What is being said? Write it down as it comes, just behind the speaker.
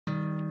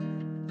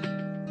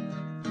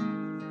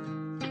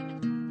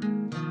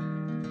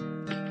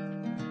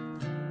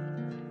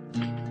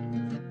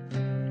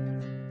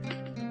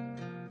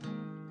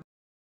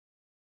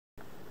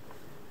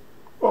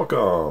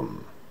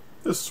Welcome.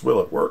 This is Will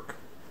at Work.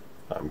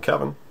 I'm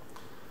Kevin.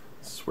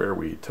 This is where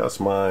we test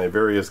my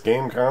various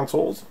game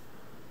consoles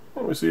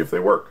and we see if they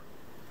work.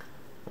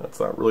 That's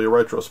not really a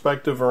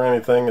retrospective or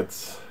anything.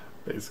 It's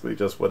basically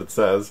just what it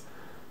says.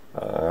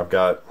 I've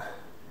got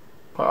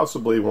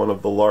possibly one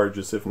of the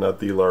largest, if not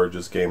the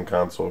largest, game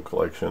console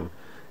collection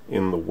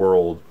in the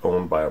world,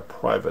 owned by a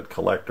private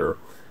collector.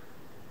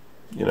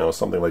 You know,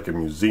 something like a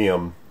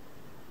museum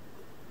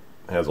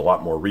has a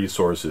lot more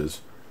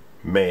resources,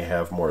 may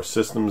have more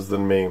systems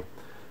than me.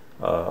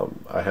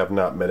 I have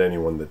not met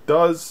anyone that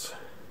does,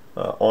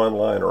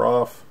 online or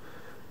off,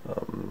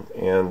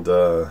 and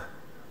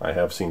I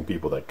have seen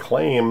people that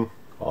claim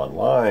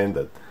online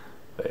that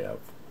they have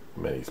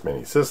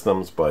many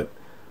systems, but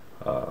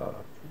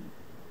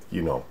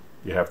you know,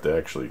 you have to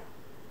actually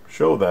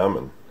show them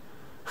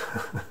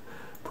and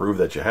prove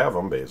that you have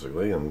them,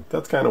 basically, and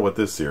that's kind of what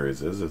this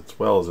series is, as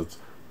well as it's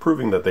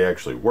proving that they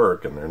actually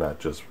work and they're not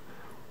just,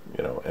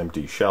 you know,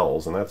 empty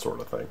shells and that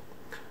sort of thing.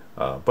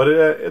 But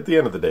at the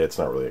end of the day, it's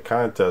not really a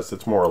contest.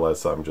 It's more or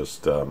less I'm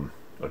just a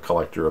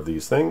collector of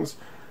these things,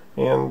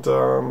 and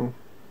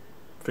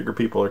figure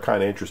people are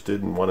kind of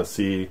interested and want to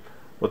see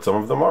what some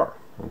of them are.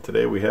 And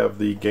today we have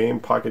the game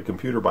Pocket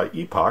Computer by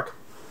Epoch.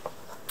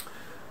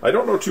 I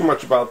don't know too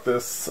much about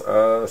this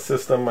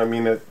system. I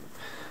mean, I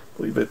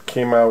believe it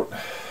came out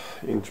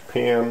in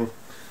Japan.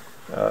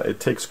 It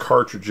takes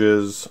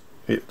cartridges.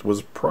 It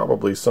was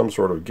probably some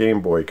sort of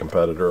Game Boy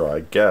competitor,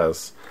 I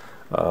guess.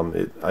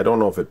 I don't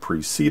know if it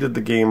preceded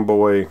the Game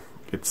Boy.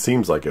 It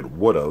seems like it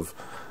would have,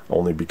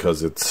 only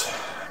because it's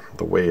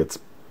the way it's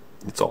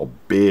all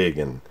big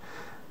and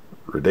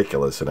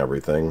ridiculous and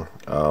everything.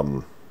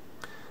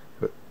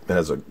 It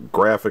has a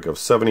graphic of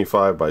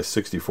 75 by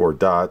 64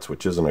 dots,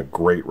 which isn't a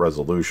great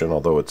resolution,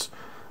 although it's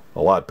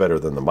a lot better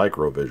than the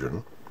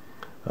Microvision.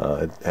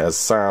 It has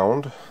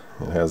sound.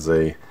 It has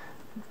a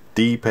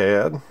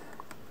D-pad,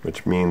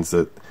 which means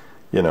that,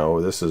 you know,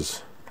 this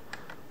is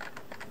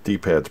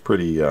D-pad's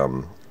pretty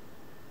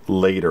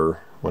later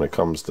when it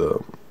comes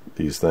to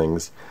these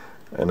things,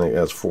 and it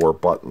has 4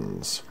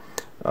 buttons.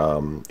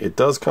 It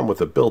does come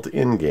with a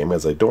built-in game,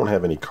 as I don't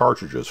have any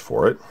cartridges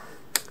for it.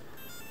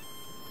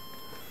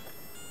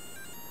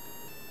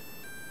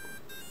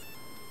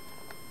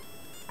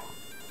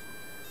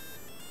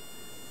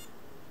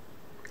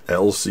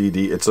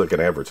 LCD, it's like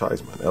an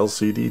advertisement.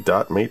 LCD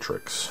dot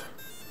matrix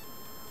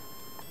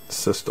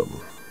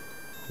system.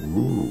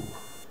 Ooh.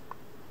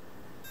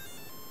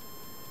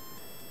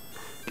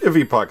 Give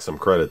Epoch some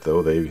credit,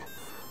 though. They,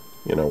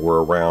 you know,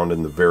 were around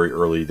in the very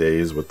early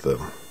days with the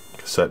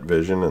cassette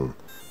vision and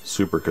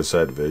super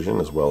cassette vision,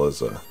 as well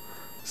as a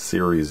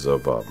series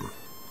of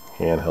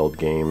handheld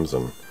games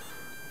and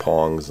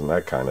Pongs and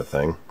that kind of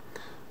thing.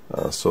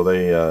 So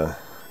they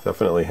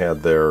definitely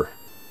had their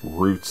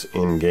roots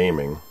in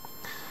gaming.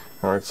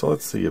 Alright, so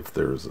let's see if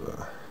there's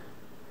a...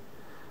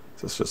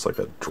 Is this just like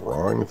a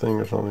drawing thing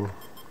or something?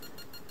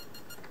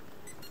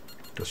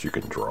 Guess you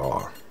can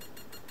draw.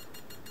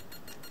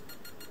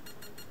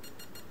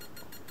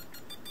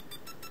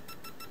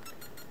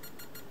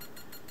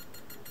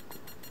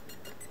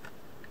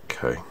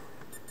 Okay.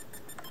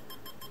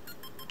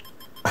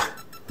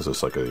 Is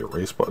this like a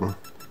erase button?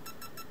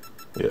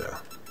 Yeah.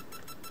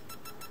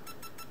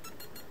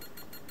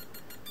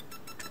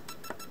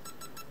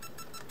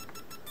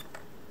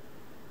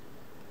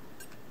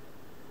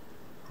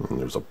 And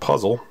there's a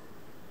puzzle.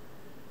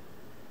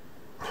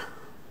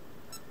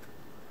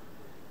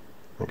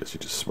 I guess you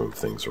just smooth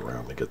things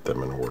around to get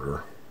them in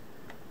order.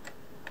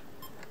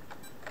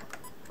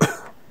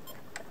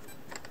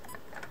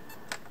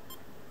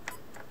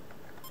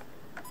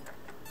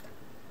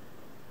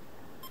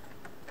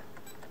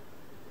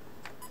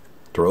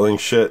 Thrilling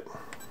shit.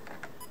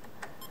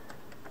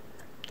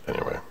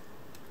 Anyway.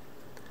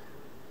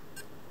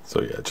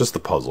 So yeah, just the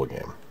puzzle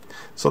game.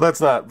 So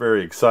that's not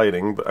very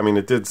exciting, but I mean,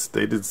 they did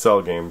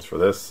sell games for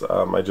this.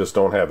 I just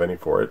don't have any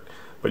for it.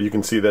 But you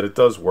can see that it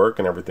does work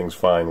and everything's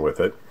fine with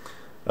it.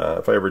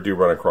 If I ever do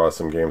run across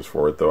some games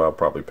for it, though, I'll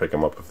probably pick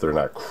them up if they're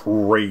not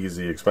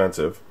crazy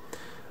expensive.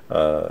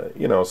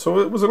 You know, so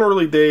it was an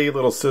early day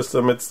little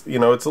system. It's, you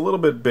know, it's a little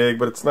bit big,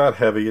 but it's not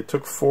heavy. It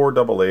took 4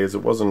 AA's.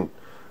 It wasn't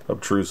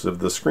obtrusive.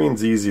 The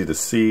screen's easy to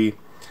see.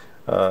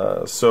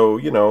 So,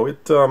 you know,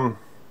 it's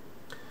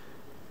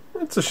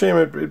a shame.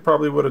 It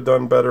probably would have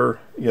done better,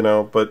 you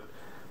know, but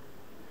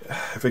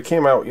if it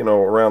came out, you know,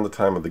 around the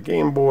time of the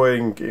Game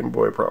Boy, Game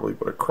Boy probably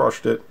would have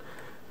crushed it.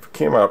 If it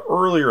came out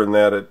earlier than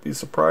that, I'd be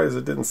surprised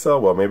it didn't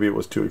sell well. Maybe it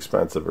was too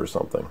expensive or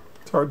something.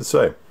 It's hard to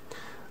say.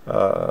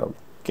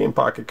 Game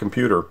Pocket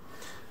Computer.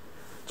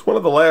 It's one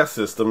of the last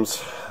systems,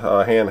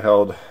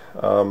 handheld,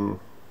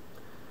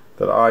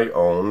 that I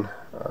own.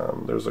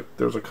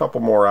 There's a couple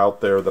more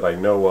out there that I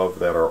know of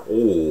that are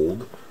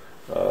old.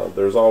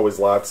 There's always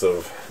lots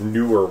of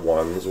newer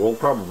ones. We'll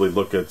probably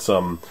look at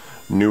some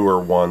newer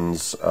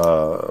ones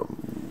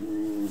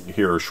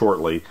here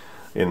shortly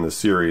in the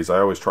series. I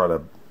always try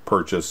to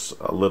purchase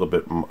a little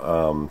bit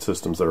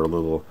systems that are a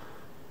little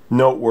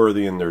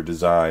noteworthy in their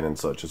design and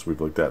such, as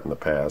we've looked at in the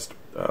past.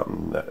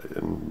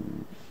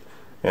 And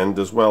and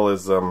as well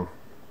as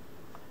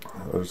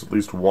there's at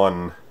least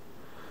one,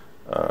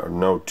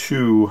 no,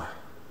 two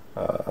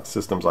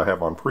systems I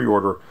have on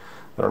pre-order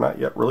that are not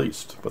yet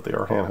released, but they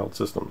are handheld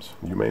systems.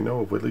 You may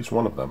know of at least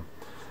one of them,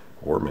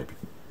 or maybe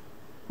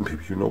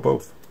you know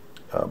both.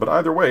 But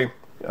either way,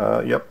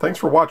 yep, thanks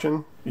for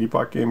watching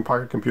Epoch Game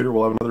Pocket Computer.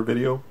 We'll have another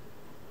video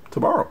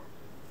tomorrow.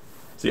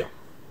 See ya.